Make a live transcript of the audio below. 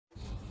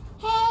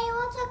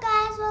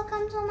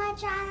to my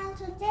channel.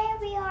 Today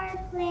we are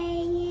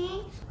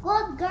playing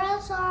Good Girl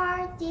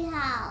Sorority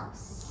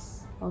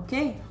House.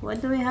 Okay,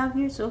 what do we have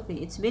here,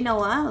 Sophie? It's been a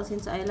while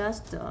since I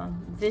last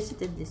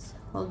visited this.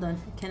 Hold on,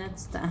 I cannot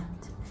stand.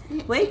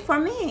 Wait for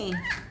me.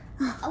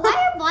 Why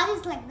your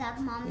body's like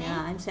that, Mommy?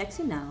 Yeah, I'm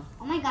sexy now.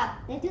 Oh my God,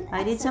 they do.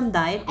 I did some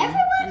dieting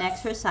and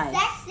exercise.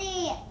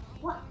 Sexy.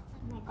 What?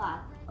 Oh my God.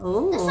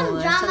 Oh, There's some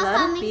there's drama a lot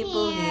of coming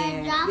people here.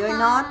 here. Drama. You're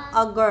not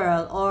a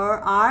girl, or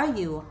are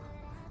you?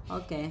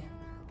 Okay,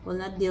 we'll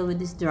not deal with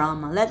this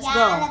drama. Let's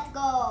go. Let's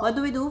go. What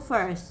do we do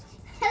first?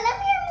 Let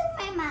me remove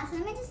my mask.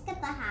 Let me just get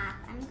the hat.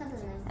 I'm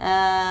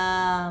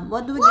gonna.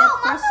 What do we Whoa, get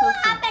Mama, first, what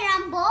Sophie? happened?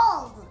 I'm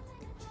bald.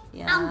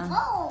 Yeah. I'm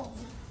bald.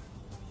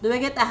 Do we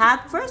get a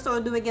hat first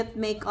or do we get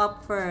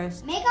makeup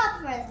first?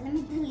 Makeup first. Let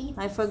me delete.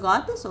 I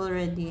forgot this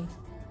already.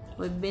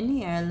 We've been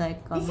here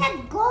like. They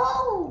said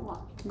go.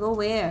 Go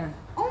where?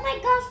 Oh my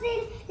gosh,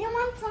 they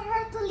want for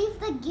her to leave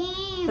the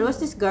game. What was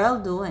this girl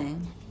doing?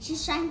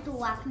 She's trying to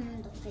whack me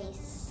in the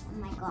face. Oh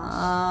my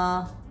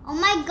gosh. Oh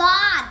my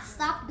God!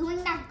 Stop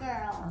doing that,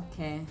 girl.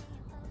 Okay.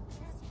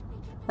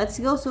 Let's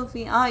go,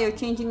 Sophie. Ah, you're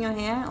changing your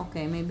hair?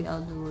 Okay, maybe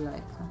I'll do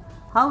like...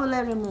 How will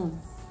I remove?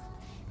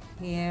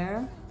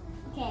 Hair.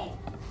 Okay.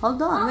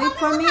 Hold on. Oh, wait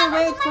for me.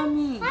 Wait for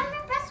me. Mommy,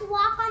 press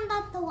walk on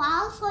that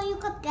wall so you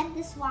could get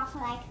this walk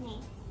like me.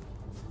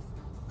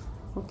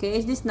 Okay,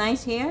 is this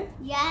nice hair?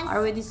 Yes.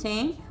 Are we the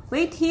same?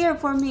 Wait here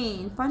for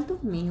me. In front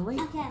of me. Wait,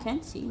 Okay. I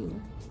can't see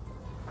you.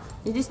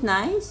 Is this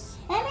nice?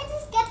 Let me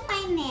just get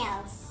my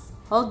nails.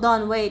 Hold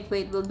on. Wait.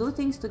 We'll do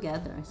things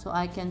together so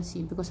I can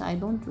see because I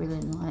don't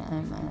really know.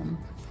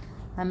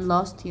 I'm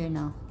lost here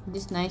now.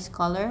 This nice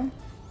color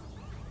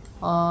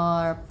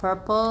or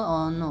purple?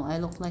 Oh no, I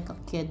look like a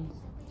kid.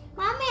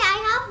 Mommy, I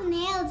have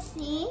nails,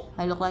 see?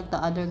 I look like the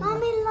other girl.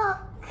 Mommy,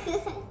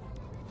 look.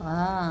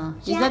 Ah,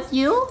 is that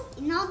you?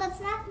 No, that's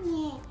not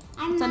me.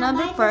 It's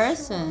another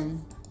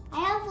person.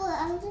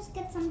 I'll just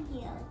get some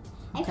heels.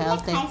 I Okay, feel I'll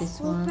like take high this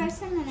school one.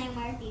 person and I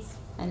wear these.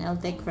 And I'll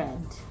take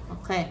red.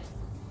 Okay.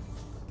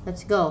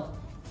 Let's go.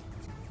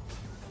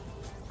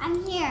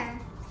 I'm here.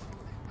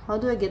 How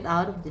do I get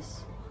out of this?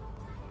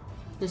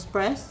 Just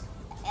press?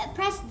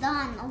 Press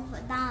done,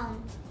 over,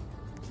 down.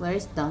 Where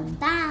is done?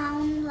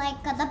 Down,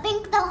 like the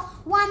pink, the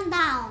one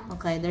down.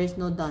 Okay, there is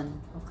no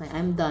done. Okay,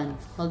 I'm done.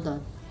 Hold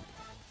on.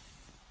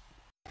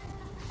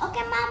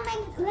 Okay, Mommy,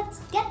 let's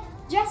get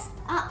dressed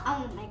up.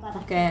 Oh my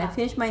God. Okay, I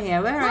finished my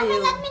hair. Where are Mommy,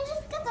 you? let me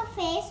just get the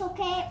face,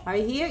 okay? Are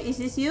you here? Is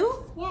this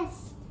you?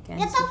 Yes. Can't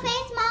Get see the it.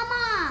 face,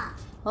 Mama.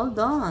 Hold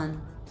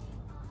on.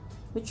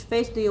 Which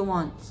face do you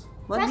want?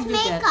 What Press did you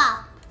get? makeup.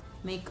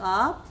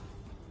 Makeup?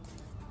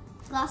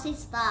 Glossy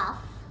stuff.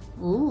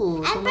 Ooh,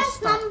 And so much press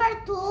stuff. number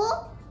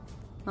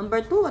 2.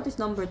 Number 2? What is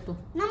number 2?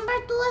 Number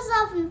 2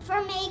 is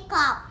for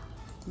makeup.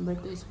 Number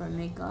 2 is for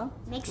makeup.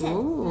 Makes it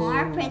Ooh.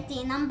 more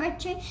pretty. Number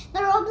 3, the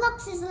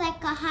Roblox is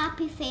like a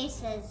happy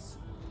faces.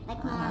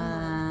 Like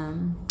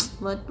normal.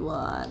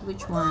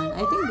 Which one?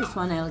 I think this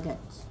one I'll get.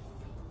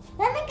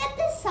 Let me get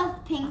this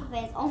pink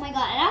face. Oh my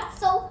God, that's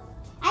so...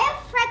 I have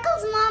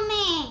freckles,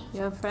 Mommy.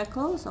 You have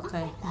freckles?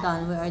 Okay,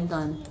 done. We are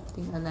done. I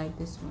think I like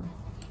this one.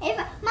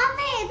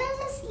 Mommy,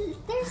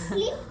 there's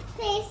sleep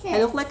faces. I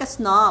look like a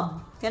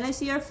snob. Can I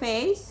see your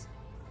face?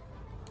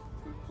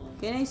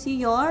 Okay. Can I see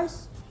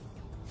yours?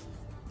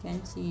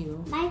 Can't see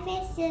you. My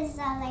face is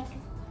like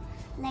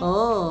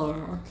Oh,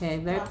 yeah. okay.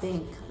 Very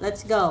pink.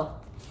 Let's go.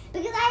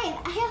 Because I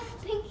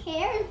have pink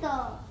hair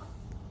though.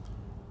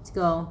 Let's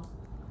go.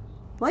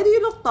 Why do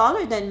you look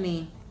taller than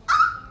me?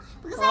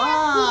 Because I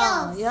have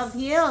heels. You have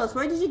heels.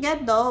 Where did you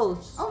get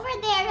those? Over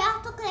there, you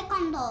have to click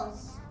on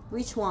those.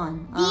 Which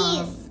one?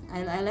 These.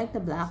 I like the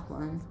black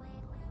one.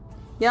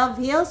 You have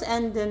heels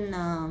and then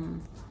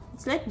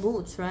it's like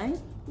boots, right?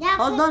 Yeah.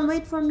 Hold on,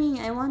 wait for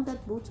me. I want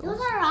that boots. Those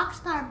also. are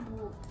Rockstar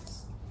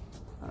boots.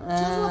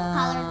 Choose what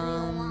color do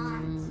you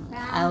want?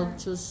 Brown. I'll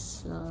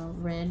choose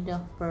red,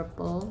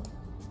 purple.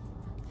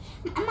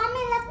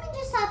 Mommy, let me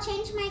just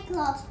change my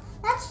clothes.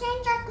 Let's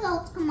change our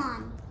clothes. Come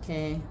on.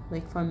 Okay,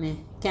 wait for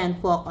me.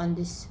 Can't walk on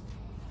this.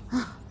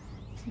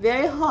 It's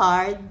very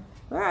hard.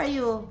 Where are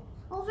you?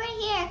 Over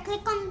here,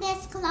 click on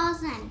this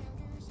closet.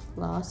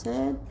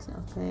 Closet.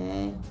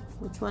 Okay.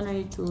 Which one are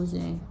you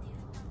choosing?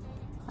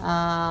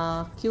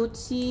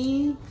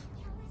 Cutesy.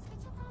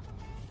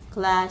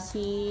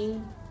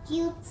 Classy.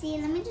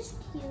 Cutesy. Let me just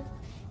cute.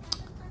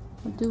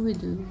 What do we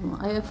do?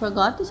 I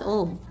forgot this.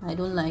 Oh, I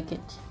don't like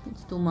it.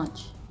 It's too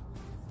much.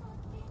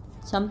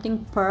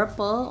 Something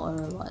purple or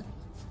what?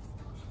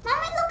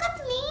 Mommy, look at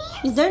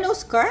me. Is there no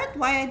skirt?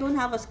 Why I don't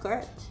have a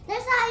skirt?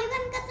 There's you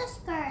can get the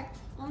skirt.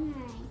 Don't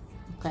worry.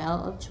 Okay,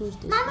 I'll choose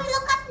this. Mommy,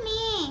 look at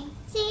me.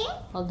 See?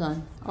 Hold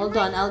on. Hold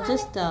on. I'll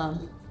just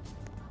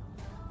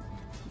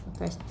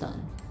press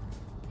done.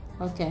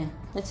 Okay,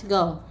 let's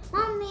go.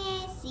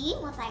 Mommy, see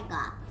what I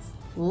got?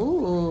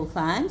 Ooh,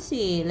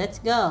 fancy. Let's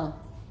go.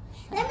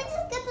 Let me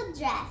just get the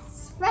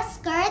dress. Press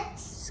skirt.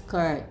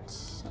 Skirt.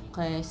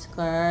 Okay,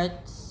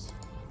 skirts.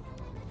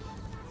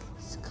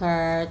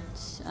 Skirt.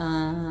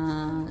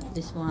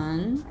 This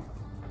one.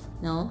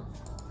 No.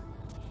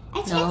 I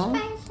changed No.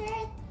 my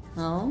shirt.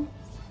 No.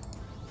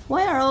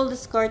 Why are all the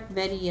skirt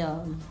very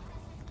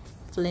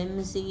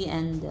flimsy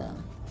and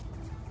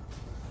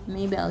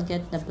maybe I'll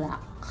get the black.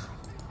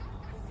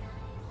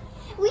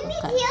 We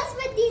need heels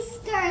with these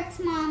skirts,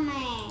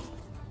 Mommy.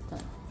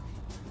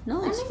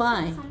 No, it's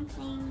fine.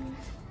 Something.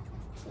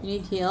 You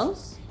need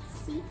heels?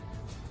 See?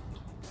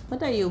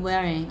 What are you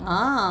wearing?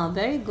 Ah,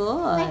 very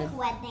good. Like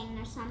wedding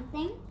or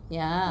something.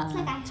 Yeah,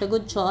 Like it's a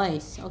good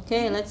choice.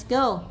 Okay, let's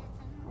go.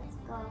 Let's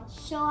go.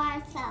 Show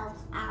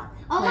ourselves out.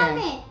 Oh, Where?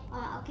 Mommy.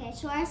 Oh, okay,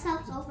 show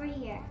ourselves over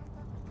here.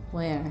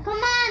 Where? Come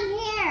on,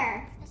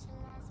 here.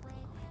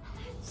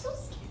 I'm so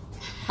scared.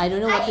 I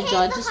don't know what the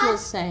judges will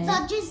say.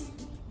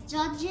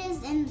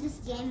 Judges in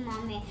this game,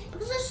 Mommy,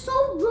 because they're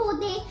so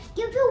rude. They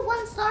give you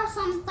 1 star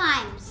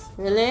sometimes.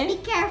 Really?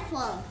 Be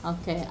careful.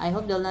 Okay, I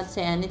hope they'll not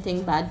say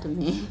anything bad to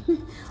me.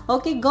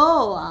 Okay,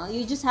 go.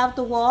 You just have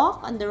to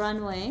walk on the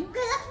runway.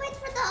 Okay, let's wait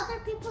for the other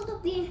people to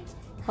be.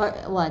 Or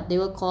what? They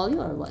will call you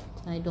or what?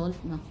 I don't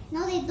know.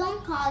 No, they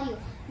don't call you.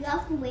 You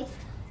have to wait.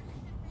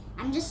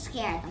 I'm just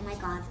scared. Oh my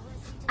God.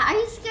 Are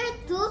you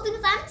scared too?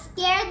 Because I'm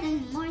scared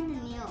more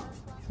than you.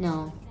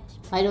 No,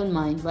 I don't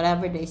mind.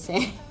 Whatever they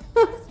say.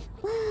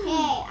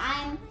 Hey,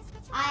 I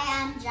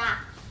am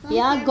Jack. Don't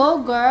Yeah, care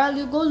go girl.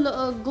 You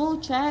go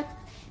check.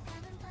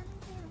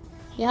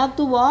 You have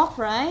to walk,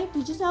 right?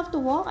 You just have to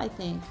walk, I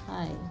think.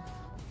 Hi.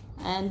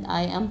 And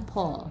I am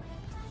Paul.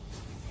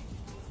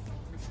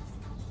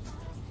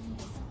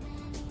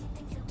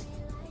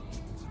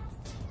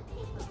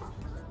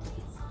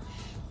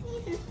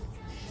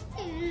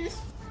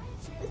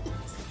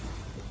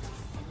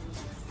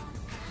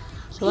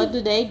 So what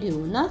do they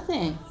do?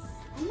 Nothing.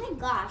 Oh my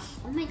gosh.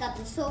 Oh my God,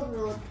 they're so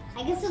rude.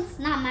 I guess it's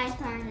not my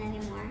turn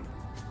anymore.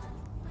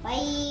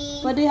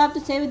 Bye. What do you have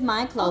to say with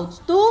my clothes?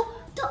 2?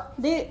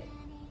 They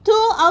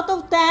 2 out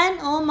of 10?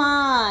 Oh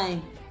my.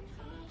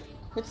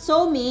 That's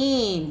so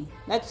mean.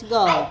 Let's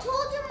go. I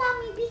told you,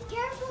 Mommy, be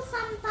careful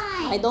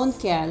sometimes. I don't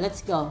care.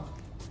 Let's go.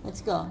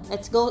 Let's go.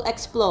 Let's go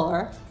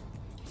explore.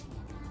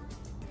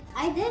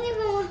 I didn't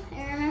even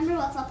remember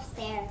what's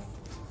upstairs.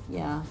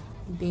 Yeah.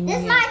 This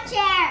is my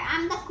chair.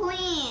 I'm the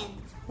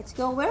queen. Let's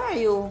go. Where are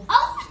you?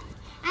 Oh,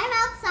 I'm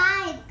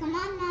outside. Come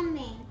on,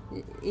 Mommy.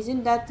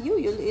 Isn't that you?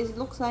 It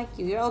looks like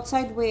you. You're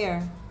outside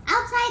where?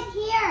 Outside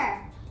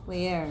here.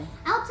 Where?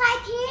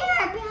 Outside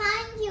here,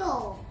 behind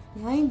you.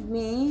 Behind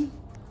me?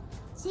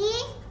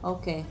 See?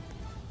 Okay.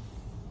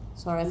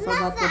 Sorry, I That's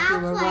forgot what you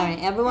were outside.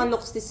 wearing. Everyone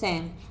looks the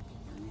same.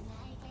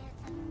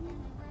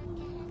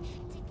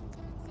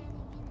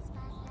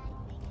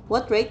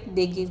 What rate did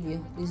they give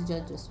you, these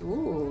judges?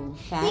 Ooh,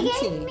 fancy.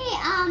 They gave me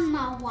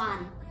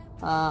 1.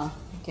 Ah,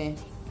 okay.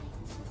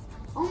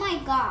 Oh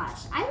my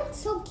gosh, I look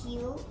so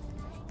cute.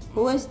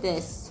 Who is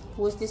this?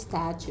 Who is this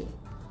statue?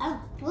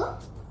 Who?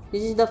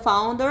 This is the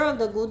founder of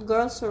the Good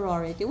Girl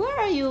Sorority. Where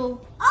are you?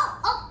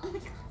 Oh my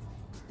God.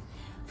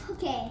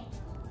 Okay.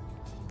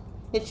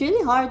 It's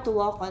really hard to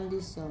walk on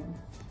this zone.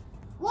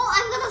 Well,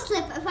 I'm gonna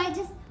slip if I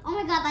just. Oh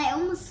my God, I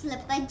almost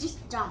slipped. I just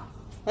jumped.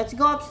 Let's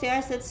go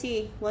upstairs. Let's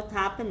see what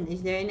happened.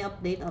 Is there any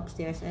update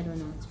upstairs? I don't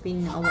know. It's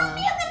been a while.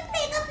 Mommy, you can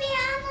play the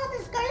piano.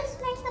 This girl is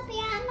playing the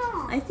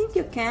piano. I think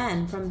you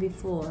can from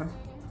before.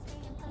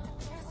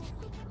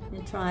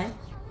 You try?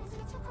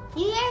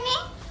 You hear me?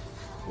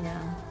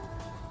 Yeah.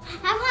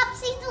 I'm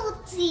Hopsy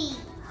Tootsie.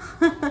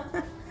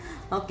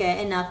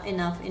 Okay,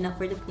 enough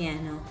for the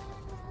piano.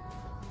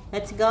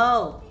 Let's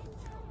go.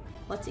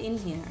 What's in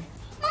here?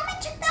 Mommy,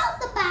 check out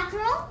the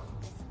bathroom.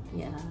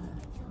 Yeah,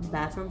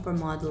 bathroom for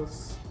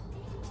models.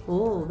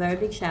 Oh, very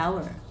big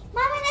shower.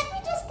 Mommy, let me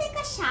just take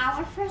a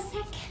shower for a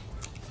second.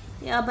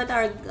 Yeah, but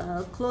our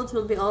clothes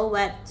will be all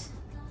wet.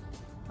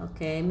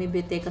 Okay,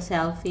 maybe take a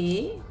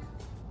selfie.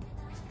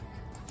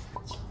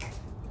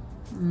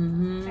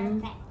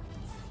 Perfect.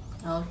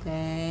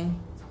 Okay.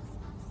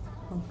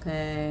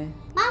 Okay.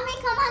 Mommy,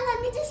 come on,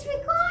 let me just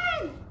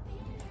record.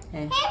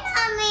 Hey. Hey,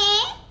 Mommy.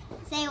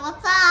 Say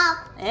what's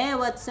up. Hey,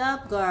 what's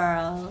up,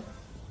 girl?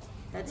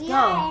 Let's We go.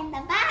 are in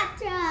the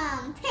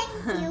bathroom.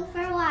 Thank you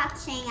for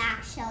watching,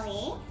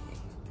 actually.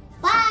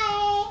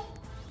 Bye.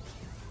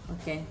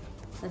 Okay,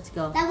 let's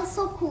go. That was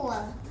so cool.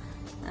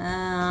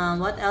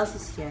 What else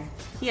is here?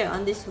 Here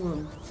on this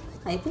room.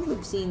 I think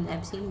I've seen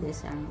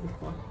this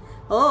before.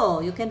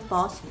 Oh, you can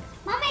pause here.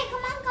 Mommy,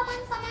 come on.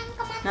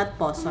 Not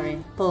pause,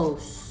 sorry.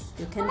 Pose.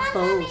 You can Come on,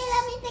 pose. Mommy,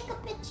 let me take a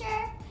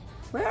picture.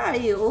 Where are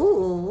you?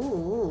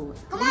 Ooh.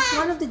 Come This is on.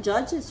 one of the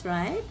judges,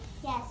 right?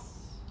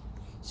 Yes.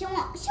 She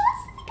wants to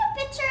take a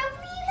picture of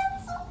me.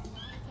 That's so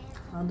cute.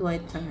 How do I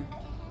turn?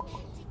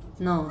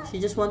 No, she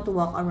just wants to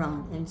walk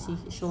around and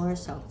show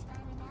herself.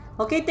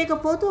 Okay, take a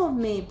photo of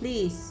me,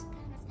 please.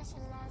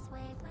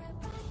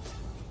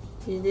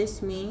 Is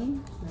this me?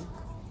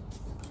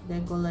 Should I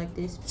go like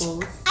this?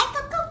 Pose. I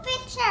took a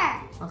picture.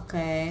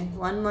 Okay,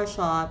 one more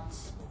shot.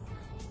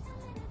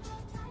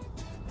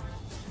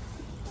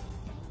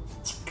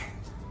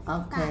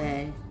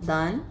 Okay,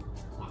 done?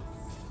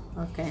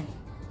 Okay.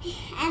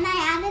 And I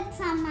added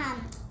some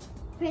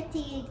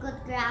pretty good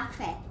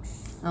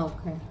graphics.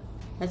 Okay.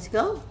 Let's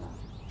go.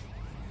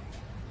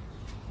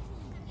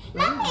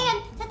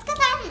 Mommy, let's get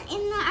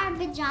in our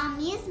video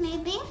pajamas,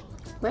 maybe.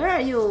 Where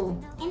are you?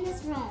 In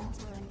this room.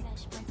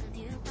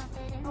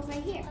 Over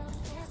here.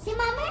 See,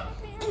 mommy?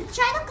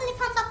 Try to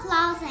click on the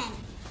closet.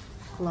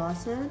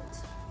 Closet.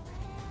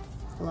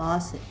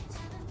 Closet.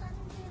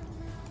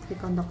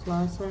 Click on the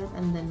closet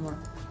and then what?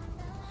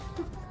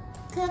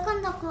 Click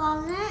on the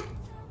closet.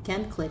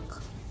 Can't click.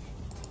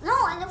 No,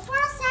 for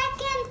a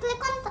second.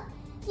 Click on the...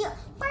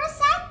 for a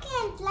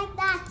second. Like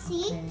that,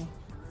 see? Okay.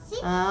 See?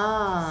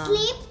 Ah.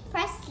 Sleep.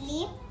 Press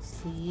sleep.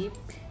 Sleep.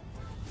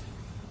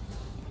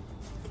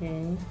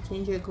 Okay.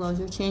 Change your clothes.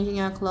 You're changing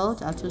your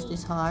clothes. I'll choose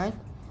this heart.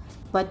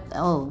 But,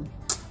 oh.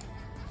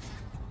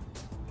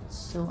 It's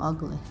so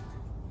ugly.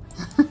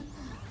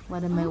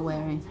 What am I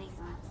wearing? My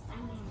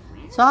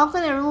God. So how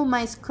can I remove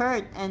my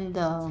skirt and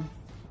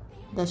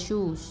the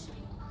shoes?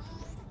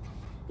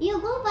 You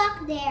go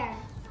back there.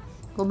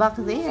 Go back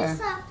there.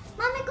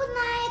 Mommy, good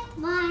night.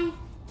 Bye.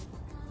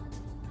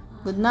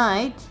 Good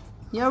night.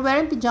 You're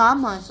wearing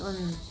pajamas on.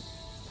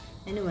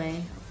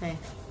 Anyway, okay.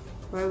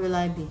 Where will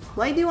I be?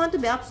 Why do you want to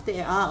be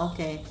upstairs? Ah,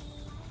 okay.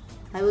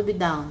 I will be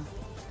down.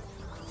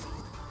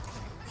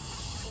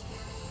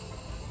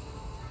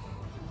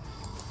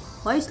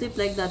 Why you sleep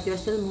like that? You're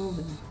still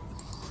moving.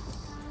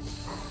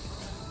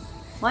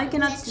 Why you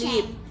cannot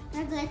sleep?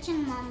 You're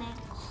glitching, mommy.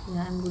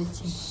 Yeah, I'm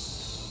glitching.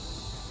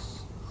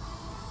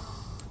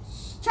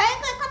 Try to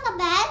click on the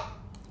bed.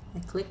 I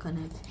click on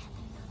it.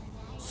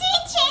 See,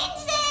 it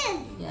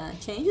changes. Yeah, it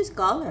changes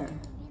color.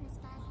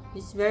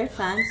 It's very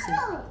fancy.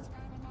 Oh.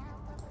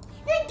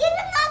 They're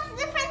giving us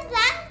different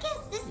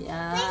blankets. This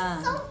Yeah. place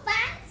is so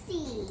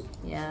fancy.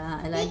 Yeah,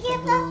 I They like the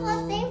give us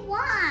what they blue,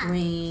 want.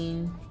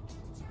 green,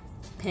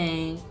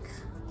 pink.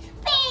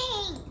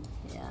 Pink.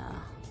 Yeah,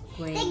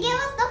 They green. give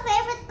us the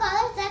favorite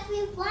colors that we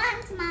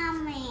want,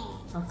 mommy.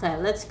 Okay,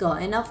 let's go.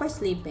 Enough for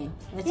sleeping.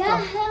 Let's Yeah,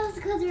 go. it was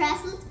good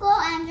rest. Let's go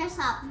and dress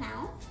up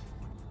now.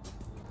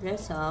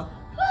 Dress up.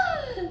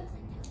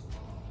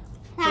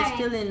 We're Alright.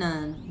 still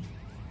in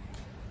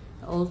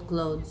old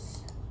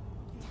clothes.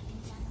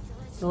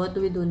 So what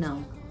do we do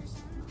now?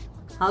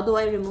 How do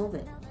I remove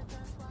it?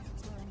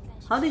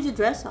 How did you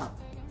dress up?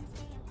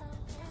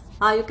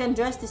 Ah, you can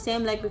dress the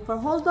same like before.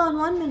 Hold on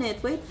 1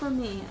 minute. Wait for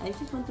me. I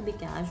just want to be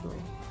casual.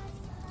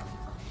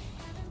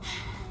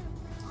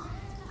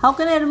 How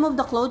can I remove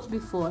the clothes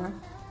before?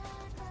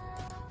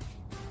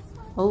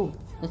 Oh,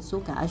 that's so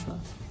casual.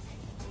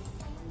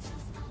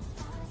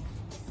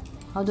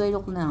 How do I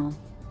look now?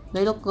 Do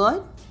I look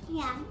good?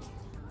 Yeah.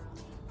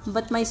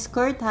 But my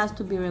skirt has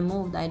to be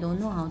removed. I don't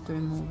know how to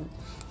remove it.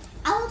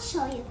 I will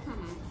show you. Come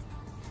on.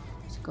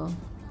 Let's go.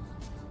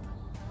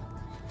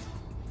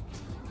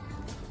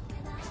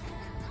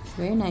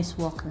 Very nice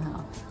walker,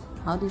 huh?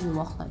 How did you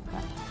walk like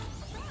that?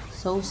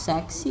 So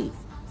sexy.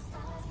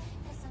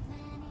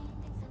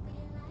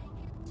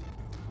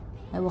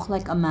 I walk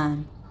like a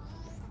man.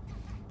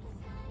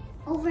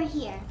 Over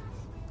here.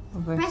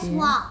 Over Press here.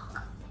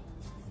 walk.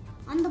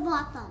 On the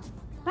bottom.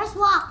 Press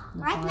walk.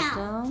 The right now.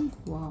 bottom,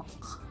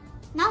 walk.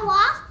 Now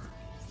walk.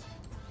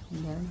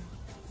 And then.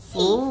 See.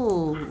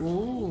 Oh,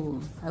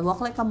 oh. I walk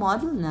like a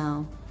model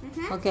now.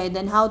 Mhm. Okay,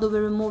 then how do we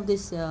remove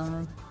this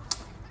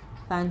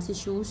fancy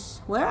shoes?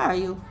 Where are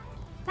you?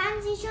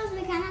 Fancy shoes.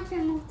 We cannot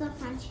remove the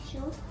fancy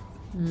shoes.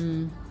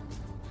 Hmm.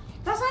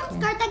 Press on Okay.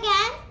 skirt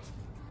again.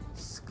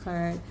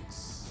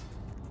 Skirts.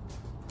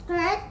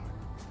 Skirt.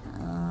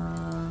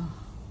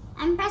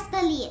 And press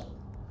delete.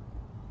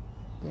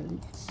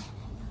 Delete.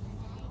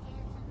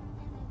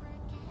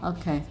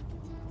 Okay,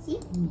 See?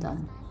 I'm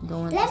done.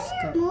 Don't want Let the me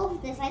skirt.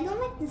 remove this. I don't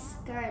like the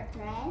skirt,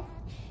 right?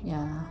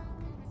 Yeah.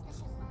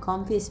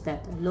 Comfy is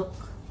better. Look.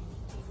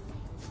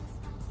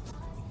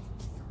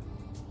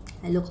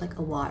 I look like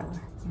a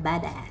warrior.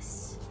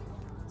 Badass.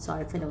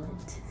 Sorry for the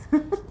word.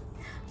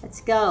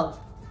 Let's go.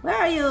 Where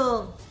are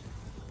you?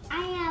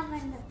 I have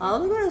an. All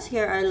the girls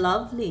here are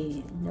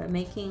lovely. They're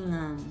making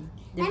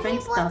different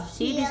put stuff.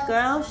 See this heels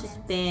girl? on She's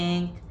it.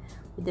 pink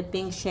with the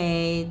pink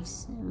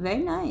shades.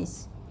 Very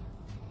nice.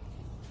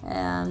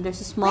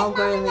 There's a small Wait,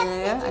 girl Mommy, let me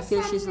there. I just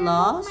feel she's remove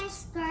lost. My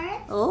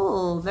skirt.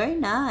 Oh, very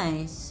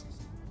nice.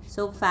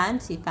 So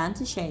fancy.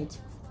 Fancy shades.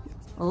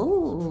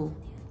 Oh,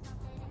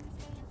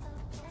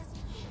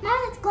 Now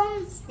let's go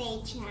on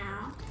stage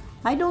now.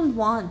 I don't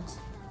want.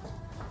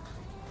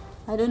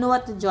 I don't know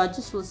what the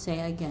judges will say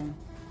again.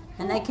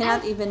 And I Oh,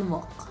 cannot even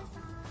walk.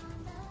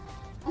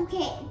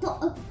 Okay,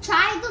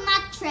 try to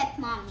not trip,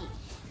 mommy,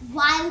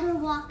 while you're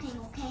walking.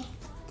 Okay.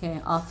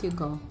 Okay, off you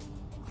go.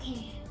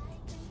 Okay.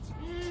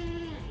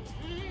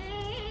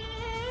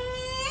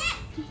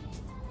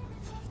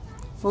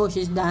 Oh,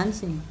 she's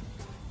dancing.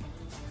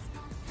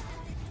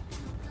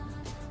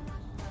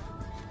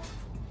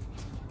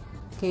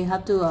 Okay, you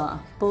have to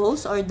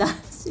pose or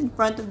dance in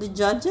front of the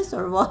judges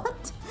or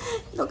what?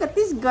 Look at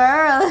this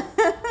girl.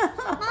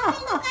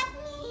 Mommy, look at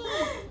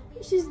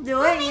me. She's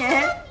doing Mommy,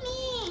 it. look at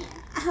me.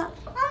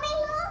 Mommy,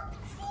 look.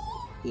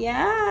 See?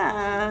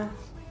 Yeah.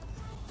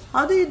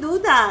 How do you do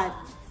that?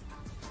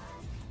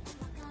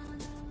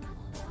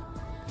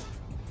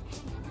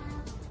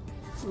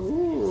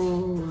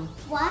 Ooh.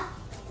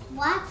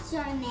 What's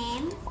your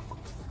name?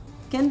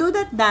 Can do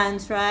that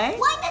dance, right?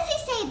 Why does he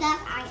say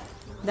that?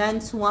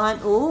 Dance 1.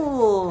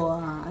 Oh,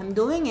 I'm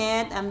doing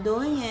it. I'm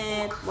doing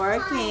it.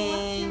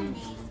 Working.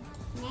 What's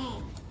your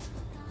name?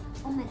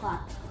 Oh my god.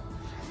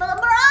 But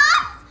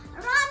run!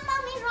 Run,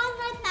 mommy, run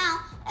right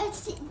now.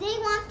 They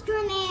want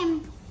your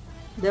name.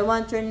 They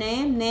want your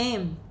name?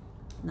 Name.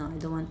 No, I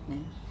don't want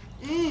name.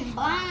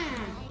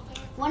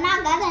 We're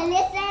not gonna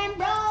listen,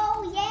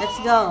 bro. Yeah. Let's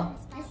go.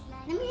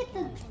 Let me hit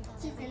the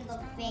judges in the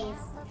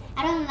face.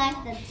 I don't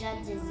like the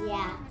judges,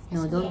 yeah.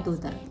 No, don't do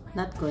that.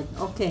 Not good.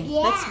 Okay, Yeah.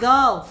 let's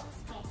go.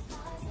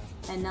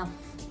 Okay. Enough.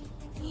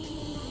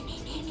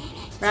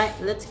 Right,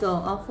 let's go.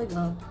 Off we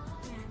go.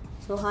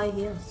 So high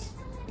heels.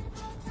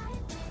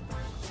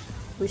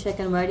 Wish I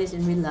can wear this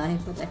in real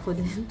life, but I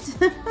couldn't.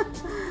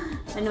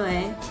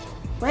 Anyway,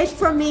 wait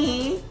for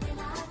me.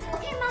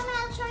 Okay, Mama,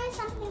 I'll show you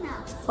something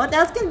else. What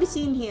else can be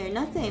seen here?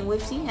 Nothing.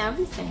 We've seen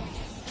everything.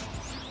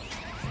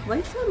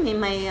 Wait for me.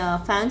 My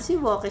fancy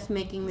walk is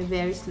making me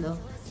very slow.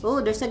 Oh,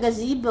 there's a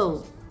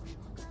gazebo.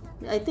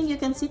 I think you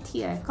can sit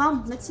here.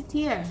 Come, let's sit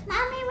here.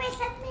 Mommy, wait,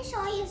 let me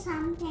show you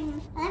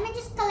something. Let me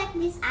just collect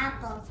these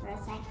apples for a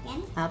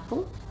second.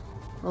 Apple?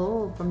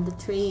 Oh, from the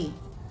tree.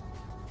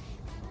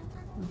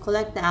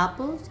 Collect the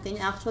apples? Can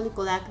you actually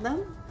collect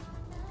them?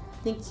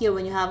 Think here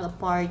when you have a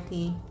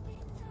party.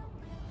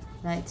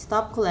 Right,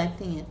 stop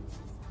collecting it.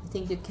 I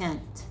think you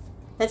can't.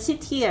 Let's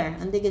sit here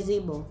on the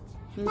gazebo.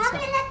 Mommy,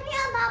 let me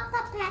adopt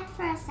a pet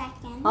for a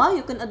second. Oh,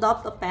 you can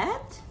adopt a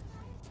pet?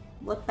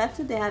 What pet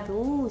do they have?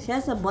 Oh, she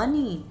has a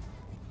bunny.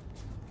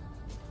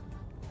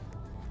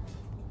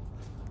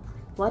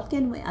 What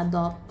can we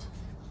adopt?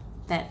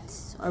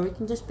 Pets. Or we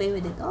can just play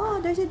with it.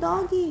 Oh, there's a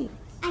doggy.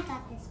 I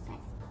got this pet.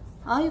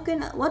 Oh, you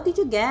can. What did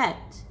you get?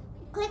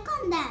 Click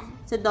on them.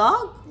 It's a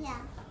dog? Yeah.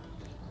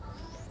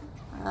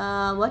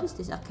 What is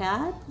this? A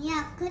cat?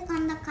 Yeah, click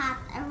on the cat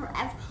or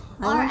I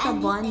want a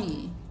anything.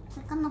 bunny.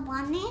 Click on the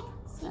bunny.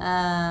 See?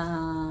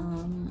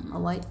 A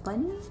white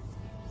bunny?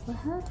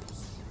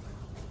 Perhaps?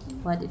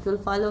 What? It will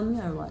follow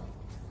me or what?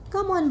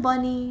 Come on,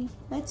 bunny.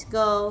 Let's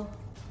go.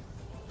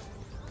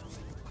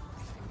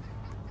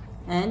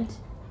 And?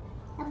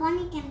 The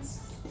bunny can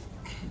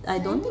I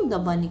don't think the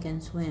bunny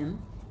can swim.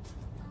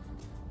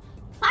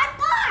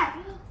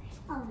 parkour!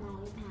 Oh no,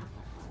 we can have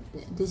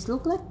parkour. These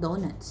look like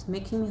donuts,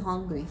 making me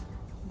hungry.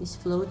 These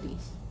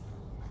floaties.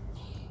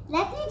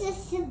 Let me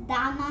just sit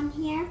down on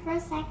here for a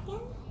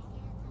second.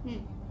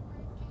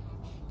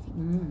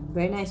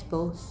 Very nice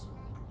pose.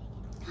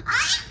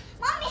 Ah!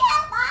 Mommy,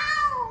 help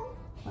out!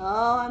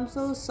 Oh, I'm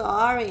so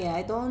sorry.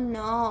 I don't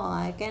know.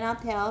 I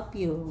cannot help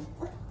you.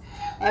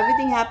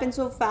 Everything happened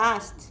so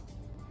fast.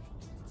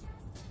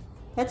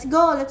 Let's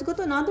go. Let's go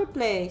to another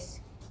place.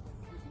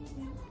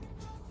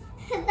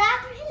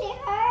 That really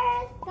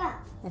hurts.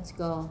 Let's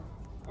go.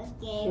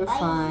 Okay, You're bye.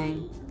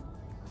 fine.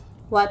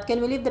 What?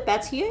 Can we leave the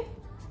pets here?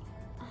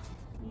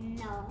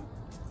 No.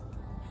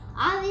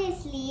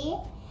 Obviously,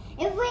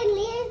 if we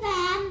leave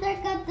them,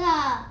 they're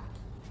gonna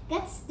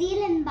get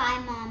stolen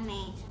by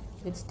mommy.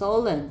 It's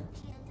stolen.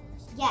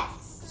 Yes.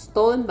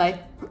 Stolen by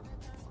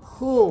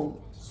who?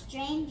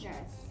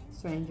 Strangers.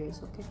 Strangers,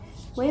 okay.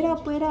 Wait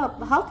up, wait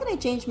up. How can I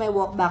change my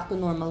walk back to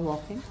normal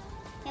walking?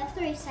 You have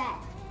to reset.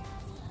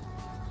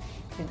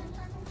 Okay.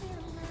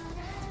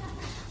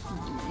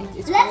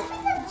 It's Let's be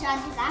the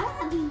judges. I don't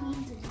want to be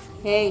mean to them.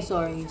 Hey,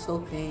 sorry,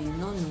 Sophie.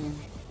 No.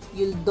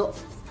 You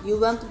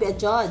want to be a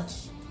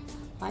judge.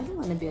 I don't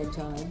want to be a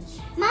judge.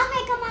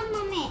 Mommy, come on,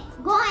 mommy.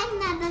 Go in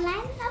the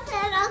line after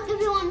I'll give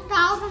you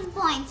 1,000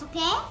 points,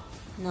 okay?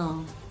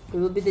 No. You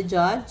will be the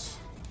judge?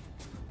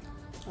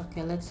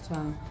 Okay, let's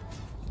try.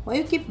 Why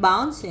you keep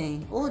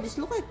bouncing? Oh, this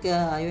look like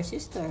your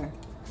sister.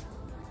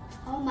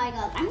 Oh my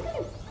god, I'm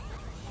gonna...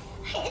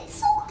 It's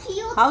so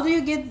cute. How do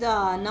you get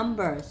the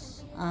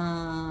numbers?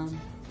 Oh,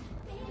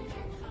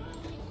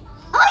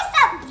 it's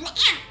a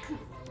black.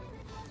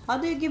 How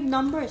do you give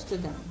numbers to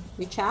them?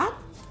 We chat?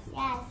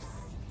 Yes.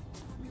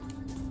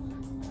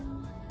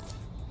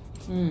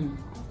 Hmm.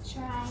 I'll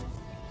try.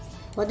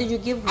 What did you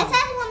give I her?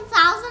 said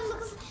 1,000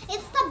 because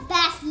it's the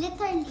best,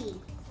 literally.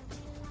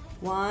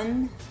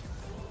 1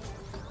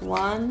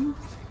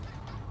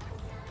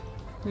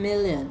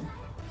 million.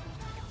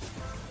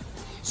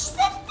 She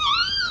said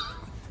three.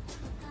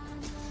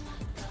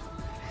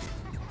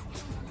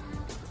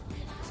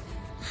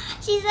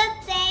 She said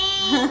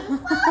thanks.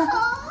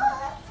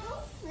 Oh, so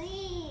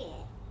sweet.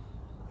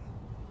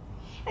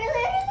 We're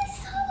literally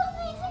so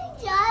amazing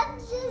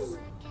judges.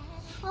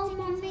 Oh,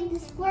 mommy,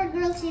 this poor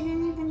girl, she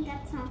didn't even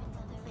get some.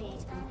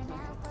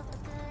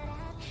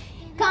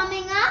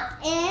 Coming up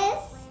is...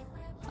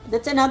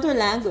 That's another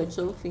language,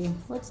 Sophie.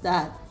 What's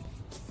that?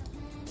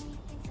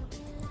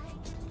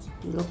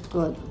 You look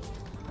good.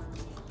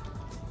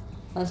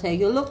 I'll say,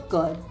 you look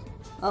good.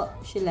 Oh,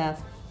 she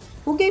left.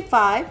 Who gave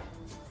 5?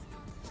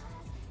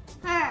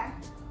 Her.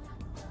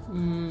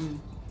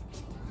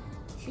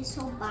 She's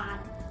so bad.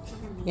 She's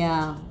amazing.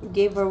 Yeah, we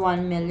gave her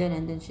 1 million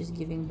and then she's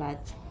giving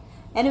badge.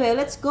 Anyway,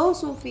 let's go,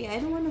 Sophie. I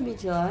don't want to be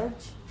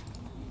judged.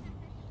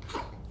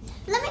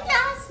 Let me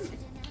just...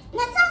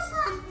 Let's ask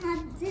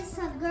this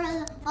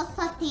girl what's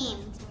her team.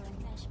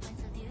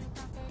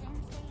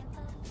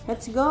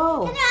 Let's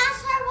go. Can I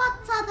ask her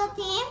what's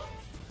the team?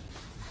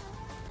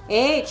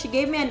 8. She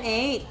gave me an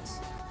 8.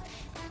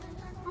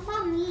 How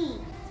about me?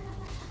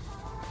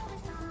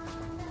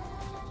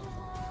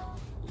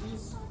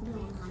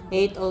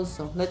 8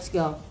 also. Let's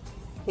go.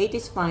 8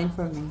 is fine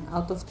for me.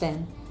 Out of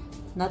 10.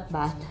 Not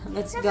bad.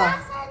 Let's Just go.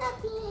 ask her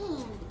the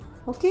team.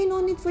 Okay, no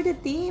need for the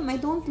team. I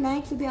don't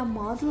like to be a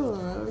model.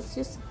 Let's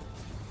just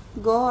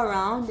go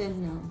around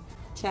and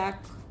check.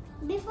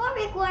 Before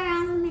we go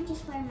around, let me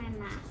just wear my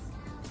mask.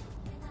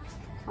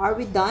 Are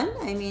we done?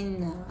 I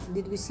mean,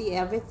 did we see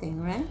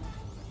everything, right?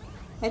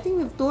 I think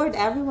we've toured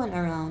everyone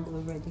around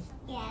already.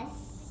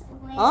 Yes.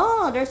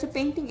 Oh, there's a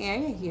painting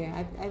area here.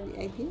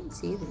 I didn't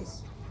see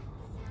this.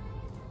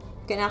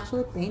 You can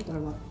actually paint or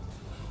what?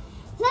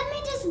 Let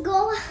me just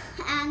go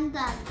and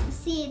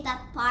see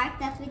that park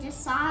that we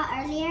just saw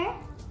earlier.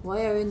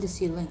 Why are you in the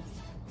ceiling?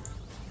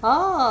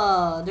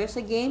 Oh, there's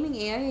a gaming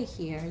area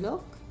here.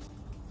 Look.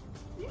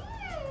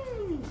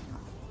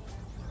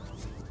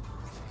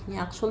 Can you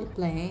actually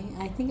play?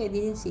 I think I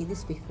didn't see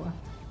this before.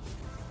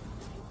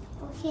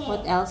 Okay.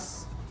 What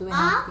else do we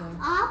have here?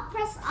 Up,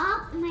 press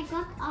up. Oh my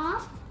god,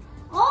 up.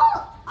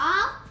 Oh,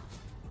 up.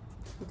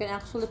 You can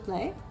actually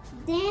play?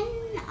 Then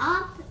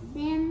up,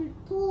 then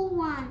pull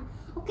one.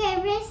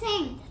 Okay,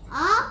 racing.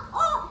 Up.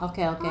 Oh.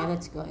 Okay,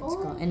 let's go. Let's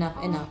go.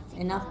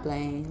 Enough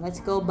playing. Let's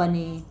go,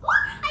 bunny.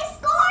 I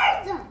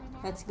scored.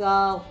 Let's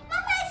go.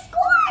 Mama, I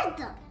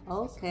scored.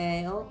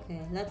 Okay,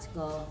 let's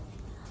go.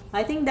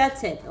 I think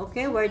that's it.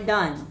 Okay, we're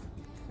done.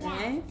 Yeah.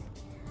 Right?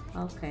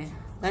 Okay,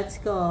 let's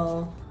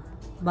go.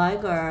 Bye,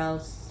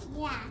 girls.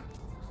 Yeah.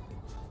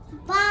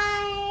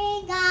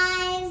 Bye,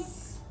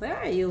 guys. Where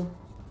are you?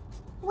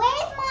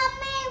 Wait,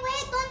 mommy.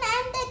 Wait, don't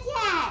end it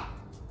yet.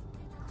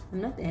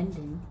 I'm not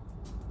ending.